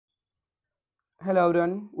Hello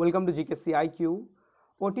everyone, welcome to Gksea IQ.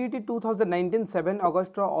 OTET 2019 7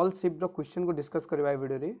 August all shift question को discuss करबा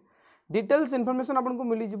video रे details information आपन को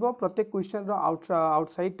मिली जिवो प्रत्येक क्वेश्चन रो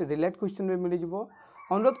आउटसाइड रिलेट क्वेश्चन में मिली जिवो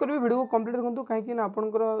अनुरोध करबे वीडियो को कंप्लीट करंतु काहे कि ना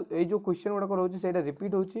आपनकर ए जो क्वेश्चन गुडा रहउची सेटा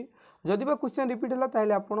रिपीट होची जदि बा क्वेश्चन रिपीट हला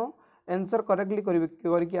ताहले आपण आंसर करेक्टली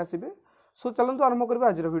करके आसीबे सो चलंतु आरंभ करबे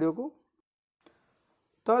आज रो वीडियो को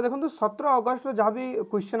तो देखो 17 अगस्त जहाँ भी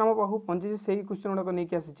क्वेश्चन आम पाखु पहुंची से क्वेश्चन गुड़ाक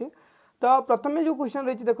नहीं आसी तो प्रथम जो क्वेश्चन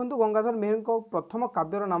रही देखो गंगाधर मेहर को प्रथम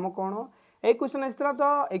काव्यर नाम कौन ये क्वेश्चन आसाला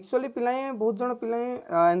तो एक्चुअली पिलाए बहुत जन पिलाए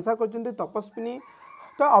आंसर कर तपस्विनी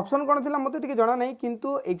तो ऑप्शन कौन थी मत जना नहीं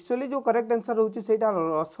किंतु एक्चुअली जो करेक्ट आंसर रोचे से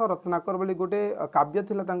रस रत्नाकर बोली गोटे काव्य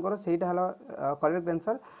थी करेक्ट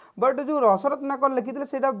आंसर बट जो रस रत्नाकर लिखी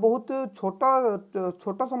से बहुत छोट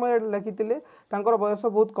छोट समय लिखी बयस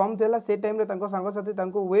बहुत कम था से टाइम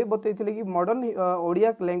सांगसाथी वे बतई कि मॉडर्न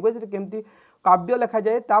ओडिया लैंग्वेज केमती काव्य लिखा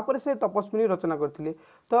जाए तापर से तपस्विनी रचना करते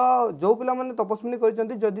तो जो पिला माने तपस्विनी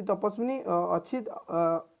करदी तपस्विनी अच्छी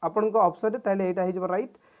आपण ऑप्शन ताहले एटा हे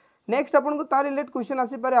राइट नेक्स्ट आपन को तार रिलेट क्वेश्चन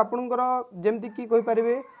आसी पारे आपनकर जेमति की कहि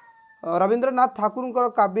परिबे रविंद्रनाथ ठाकुर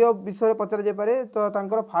काव्य विषय पचर जाय पारे तो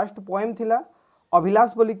तांकर फास्ट पोएम थिला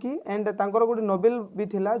अभिलाष बोली की एंड तांकर गोटे नोवेल भी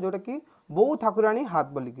थिला जोटा कि बो ठाकुराणी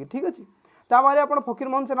हाथ बोली की ठीक अछि ता बारे आपण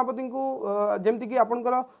फकीरमोहन सेनापति को जेमति की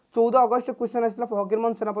आपनकर 14 अगस्त क्वेश्चन आसिला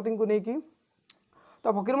फकीरमोहन सेनापति को नै की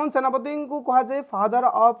तो फकीरमोहन सेनापति को कहा जाए फादर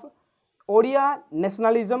ऑफ ओडिया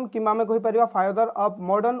नेशनलिज्म कि आम कहि परिबा father of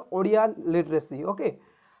modern Odia literacy okay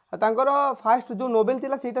तांकर फास्ट जो नोवेल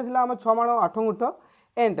थिला सेटा थिला हम 6 माण 8 गुंठ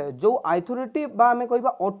एंड जो अथॉरिटी बा हमें कहबा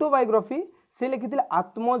ऑटोबायोग्राफी से लिखिथिले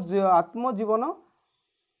आत्मजीवन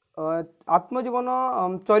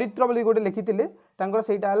चरित्र बोली गोटे लिखिथिले तांकर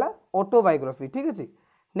सेटा हला ऑटोबायोग्राफी ठीक अछि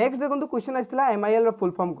नेक्स्ट देखंतु question आइसला MIL row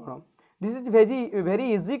full form cone this is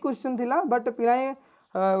very easy question थिला बट पिलाए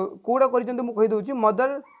कोडा करिसंते मु कहि दोची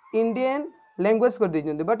मदर इंडियन लैंग्वेज कर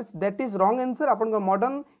दिसंते but that is wrong answer आपन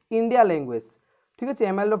मॉडर्न इंडिया लैंग्वेज ठीक है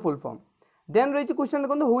एमआईएल फुल फॉर्म देन रही क्वेश्चन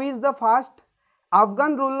देखो who is the fast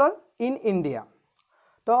Afghan ruler in India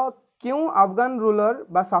तो क्यों अफगान रूलर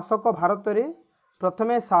बा शासक भारत में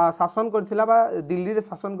प्रथमे शासन करथिला बा दिल्ली रे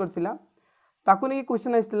शासन करथिला ताकू नहीं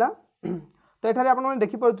क्वेश्चन आइसला तो एठारे आपण माने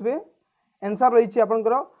देखि पड़थबे आंसर रही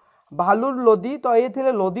आपनकर भालुर लोदी तो ये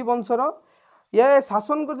थिले लोदी वंशर ये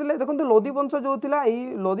शासन करथिले देखंतु लोदी वंश जो थिला ई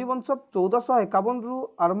लोदी वंश 1451 रु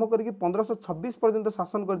आरंभ करके 1526 पर्यंत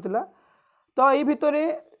शासन करथिला तो यही भितर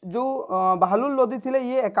जो भालुर लोदी थे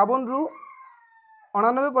ये 51 रु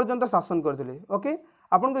 99 पर्यंत शासन करते ओके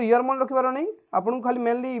आपन को ईयर मन रखिबार नहीं आपन को खाली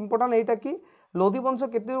मेनली इंपोर्टेंट एटा कि लोदी वंश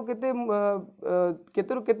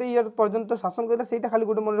केते केते ईयर पर्यंत शासन करला सेटा खाली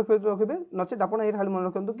गोटे मन रखिबे नचे आपन ए खाली मन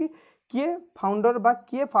रखंतु कि किए फाउंडर बा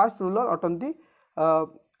किए फास्ट रूलर अटंती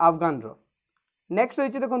अफगान रो नेक्स्ट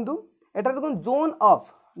रही देखंतु एटा देखन जोन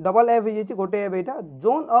ऑफ डबल एफ हे गोटे F Etah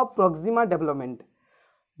zone of Proxima development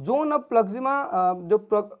zone of Proxima जो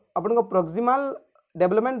अपन को प्रोक्सिमाल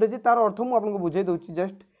डेवलपमेंट रही तार अर्थ मुझे आपको बुझे दूसरी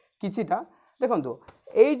जस्ट किछिटा देखो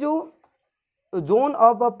ये जो जोन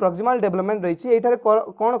ऑफ प्रोक्सिमाल डेवलपमेंट रही ये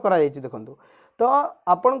कौन करा देखो तो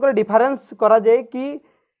आपनकर डिफरेंस करा जाए कि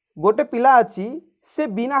गोटे पिला अच्छी से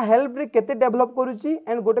बिना हेल्प रे केते डेवलप करुची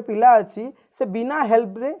एंड गोटे पिला अच्छी से बिना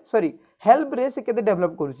हेल्प रे सॉरी हेल्प रे से केते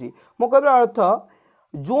डेवलप करुची मो कहबा अर्थ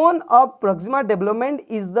zone of Proxima development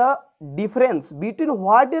is the difference between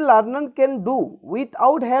what a learner can do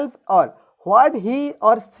without help or what he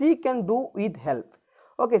or she can do with help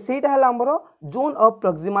okay सेटा हला हमरो जोन ऑफ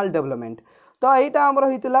प्रोक्सिमाल डेवलपमेंट तो एटा हमरो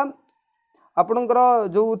हितला आपनकर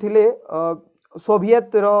जो थिले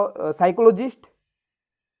सोवियत रो साइकोलॉजिस्ट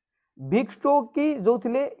विक्सटोकी जो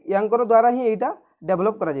थिले यांकर द्वारा ही एटा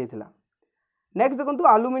डेवलप करा जायथिला नेक्स्ट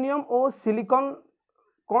देखंतु एल्युमिनियम और सिलिकॉन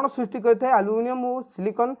कोन सृष्टि करथे एल्युमिनियम और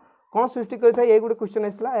सिलिकॉन कौन सृष्टि करता है ये गोटे क्वेश्चन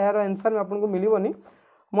आसाला यार आंसर में आपको मिलबनी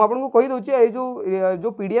मुझे आपको कही दूसरी ये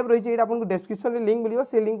जो पीडीएफ रही है आपको डिस्क्रिप्शन में लिंक मिले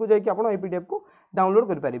से लिंक को जाकि आप पीडीएफ को डाउनलोड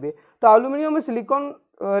करेंगे तो एल्युमिनियम सिलिकॉन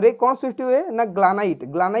रे कौन सृष्टि हुए ना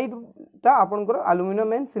ग्लानाइटा आपंकर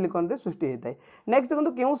एल्युमिनियम एंड सिलिकॉन रे सृष्टि होता है नेक्स्ट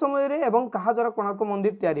देखो क्यों समय रे एवं कहा द्वारा कोणार्क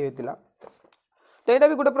मंदिर तैयारी होता तो यहाँ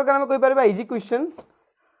भी गोटे प्रकार में कहीपर इजी क्वेश्चन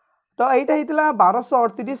तो यहाँ होता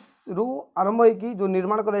 1238 रु आरंभ होगी जो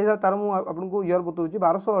निर्माण कर तार मुझे ईयर बताऊँ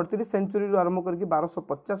 1238 सेंचुरी रु आरंभ करके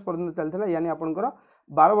 1250 पर्यंत चलता यानी आपंकर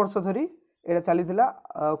 12 वर्ष धरी यहाँ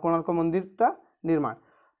चलता कोणार्क मंदिरटा निर्माण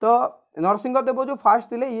तो नरसिंह देव जो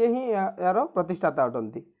फास्ट थे ये ही यार प्रतिष्ठाता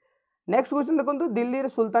अटंती नेक्स्ट क्वेश्चन देखो दिल्ली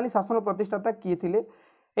सुल्तानी शासन प्रतिष्ठाता किए थे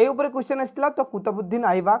ये क्वेश्चन आसाला तो कुतुबुद्दीन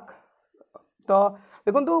ऐबक तो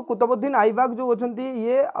देखो कुतुबुद्दीन ऐबक जो अच्छा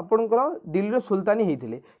ये आपंकर दिल्ली सुल्तानी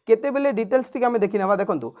होते केते बेले डिटेल्स टी आम देखी ना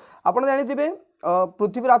देखो आप जानी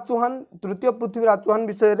पृथ्वीराज चौहान तृतीय पृथ्वीराज चौहान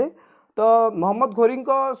विषय रे तो मोहम्मद घोरी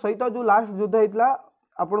सहित जो लास्ट युद्ध होता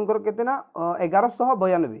आपंकर केते ना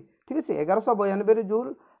 1192 ठीक अच्छे 1192 जो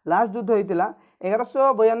लास्ट युद्ध होता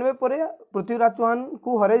 1192 पर पृथ्वीराज चौहान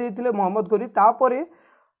को हर मोहम्मद घोरी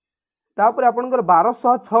तापर आपंकर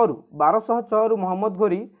 1206 रु मोहम्मद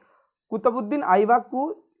घोरी कुतुबुद्दीन आइबाक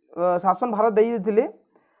को शासन भार दे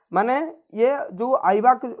माने ये जो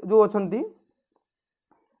आइबाक जो अच्छी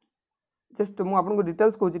जस्ट मुझे आपको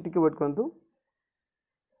डिटेल्स कहूँ टिके वेट करूँ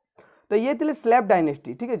तो ये थे स्लेव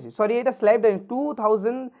डायनेस्टी ठीक है सॉरी ये स्लेव डायनेस्टी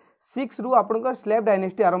 2006 रु आपंकर स्लेव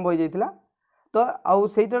डायनेस्टी आरंभ हो जाता तो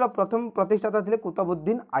आईटार प्रथम प्रतिष्ठाता थे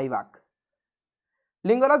कुतुबुद्दीन आइबाक।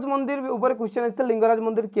 लिंगराज मंदिर ऊपर क्वेश्चन आते लिंगराज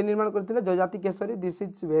मंदिर किए निर्माण करते जजाति Kesari this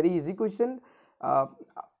is very easy question.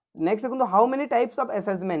 Next देखो how many types of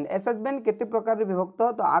assessment केते प्रकार विभक्त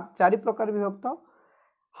तो 4 प्रकार विभक्त।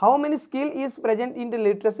 How many skill is present in the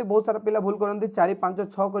literacy बहुत सारा पिला भूल करते 4 5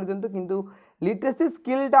 6 कर दिंतु किंतु लिटरेसी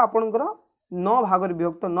स्किलटा आपनकर 9 भाग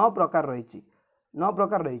विभक्त 9 प्रकार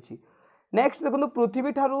रही। नेक्स्ट देखो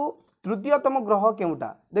पृथ्वी ठारू तृतीयतम ग्रह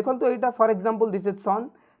केउटा देखो यहाँ फॉर एग्जांपल दिस इज सन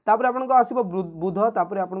तापर आपनको आसीबो बुध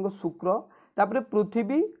तापर आपनको शुक्र तापर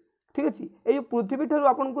पृथ्वी ठीक अच्छे ये पृथ्वी ठारू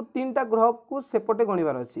आपनको 3टा ग्रह को सेपटे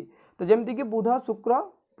गणिबार अच्छी तो जमती कि बुध शुक्र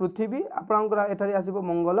पृथ्वी आपंकर एठारे आसीबो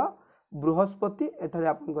मंगल बृहस्पति एठारे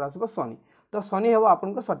आपंकर आसीबो शनि तो शनि हे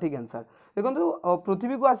आपन सठिक आंसर। देखो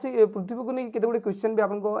पृथ्वी को नहीं केते गुडे क्वेश्चन भी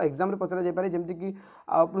आपको एग्जाम रे पचरा जाय पारे जेमति कि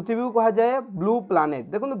पृथ्वी को कहा जाए ब्लू प्लानेट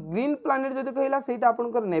देखो ग्रीन प्लानेट जदि कहला सेटा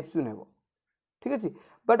आपनकर नेपच्यून हेबो ठीक अछि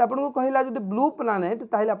बट आपन को कहला जदि ब्लू प्लानेट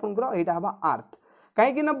ताहिले आपनकर एटा हबा अर्थ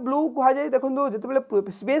कहीं ना ब्लू कहा जाए देखो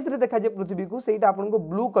जिते स्पेस रे देखा जाए पृथ्वी को सहीटा आपन को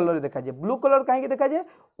ब्लू कलर देखा जाए ब्लू कलर कहीं देखा जाए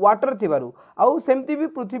वाटर थिबारु आउ सेमती भी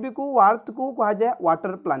पृथ्वी को अर्थ को कहा जाए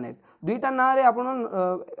वाटर प्लानेट दुईटा ना रे आपन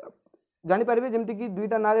जानि पारिबे जेमति कि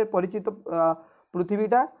दुईटा ना रे परिचित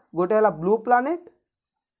पृथ्वीटा गोटे हला ब्लू प्लानेट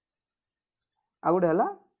आ गोटे हला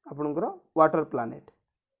आपनकर वाटर प्लानेट।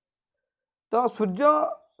 तो सूर्य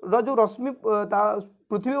रो जो रश्मि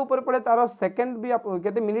पृथ्वी ऊपर पड़े तार सेकेंड भी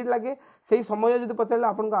केते मिनिट लगे से समय जो पचारे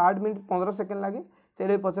आपको 8 मिनिट 15 सेकेंड लगे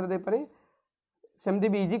से पचार दे पारे सेमती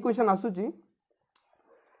भी इजी क्वेश्चन आसूची।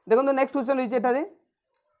 देखो नेक्स्ट क्वेश्चन रही है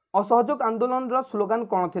असहयोग आंदोलन रो स्लोगान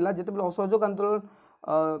कौन थिला जेते असहयोग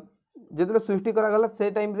आंदोलन जेते सृष्टि करागला से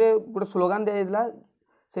टाइम रे गोटे स्लोगान दिया जाइला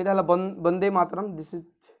सेटा हला Vande Mataram this is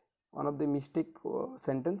one of the mistake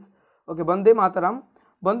sentence okay Vande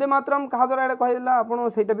Mataram कहा द्वारा कहला आपन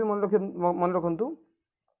सेटा भी मन रखंतु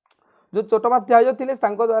जो चट्टोपाध्याय थे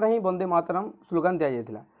द्वारा ही वंदे मातरम स्लोगान दि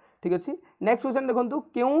जाता ठीक अच्छे। नेक्स्ट क्वेश्चन देखो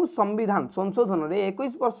क्यों संविधान संशोधन में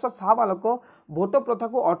 21 वर्ष साबालक भोट प्रथा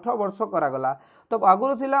को 18 वर्ष करागला तो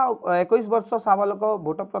आगुरी थिला 21 वर्ष साबालक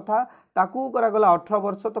भोट प्रथा ताकू करागला 18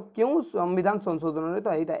 वर्ष तो क्यों संविधान संशोधन में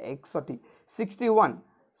तो यहाँ 61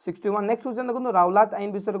 नेक्स्ट क्वेश्चन देखो राउलात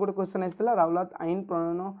आईन विषय गोटे क्वेश्चन आसाला राउलात आईन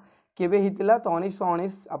प्रणयन केबे होता तो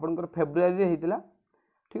 1919 आपंकर फेब्रुआरी होता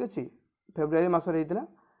ठीक अच्छे फेब्रुआरी मासरे होता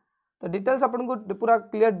तो डिटेल्स आपको पूरा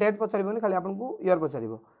क्लियर डेट पचार खाली आपको ईयर पचार।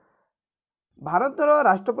 भारतर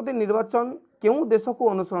राष्ट्रपति निर्वाचन क्यों देश को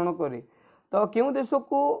अनुसरण करे तो क्यों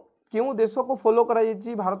देश को फॉलो करा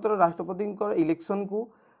भारतर राष्ट्रपति इलेक्शन को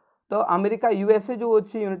तो अमेरिका यूएसए जो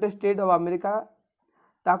अच्छी यूनाइटेड स्टेट ऑफ अमेरिका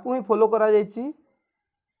ताकू ही फॉलो करा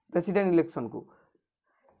प्रेसिडेंट इलेक्शन को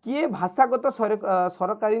किए भाषागत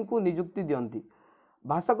सरकारी को नियुक्ति दियंती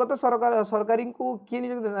भाषागत सरकारी को किए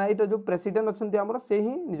नियुक्ति ये जो प्रेसिडेंट अच्छा से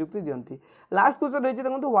ही नियुक्ति दियंती। लास्ट क्वेश्चन रही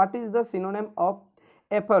देखो what is the synonym of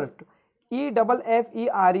effort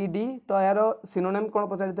EFFERED तो यार सिनोनिम कौन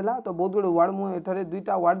पचार तो बहुत गुड वर्ड मुझे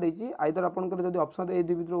 2टा वर्ड देती आइदर आपंकर जो ऑप्शन ए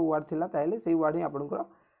भर वर्ड थिला ताले से वर्ड ही आपंकर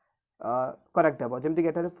करेक्ट हे जमती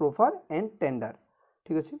कि प्रोफर एंड टेंडर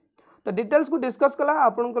ठीक अच्छे। तो डिटेल्स को डिस्कस कला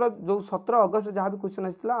आपंकर जो 17 अगस्त जहाँ भी क्वेश्चन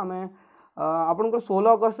आसाला आम आपंकर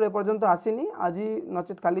 16 अगस्त एपर्यंत आसीनी आज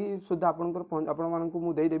नचेत काली सुधा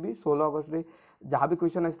आपको देदेवी 16 अगस्त जहाँ भी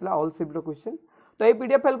क्वेश्चन आसाला ऑल शिफ्ट क्वेश्चन तो ये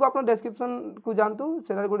पीडीएफ फाइल को आप डिस्क्रिप्शन को जानतु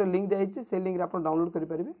से गोटे लिंक दिखाई से लिंक आप डाउनलोड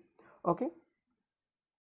करेंगे ओके।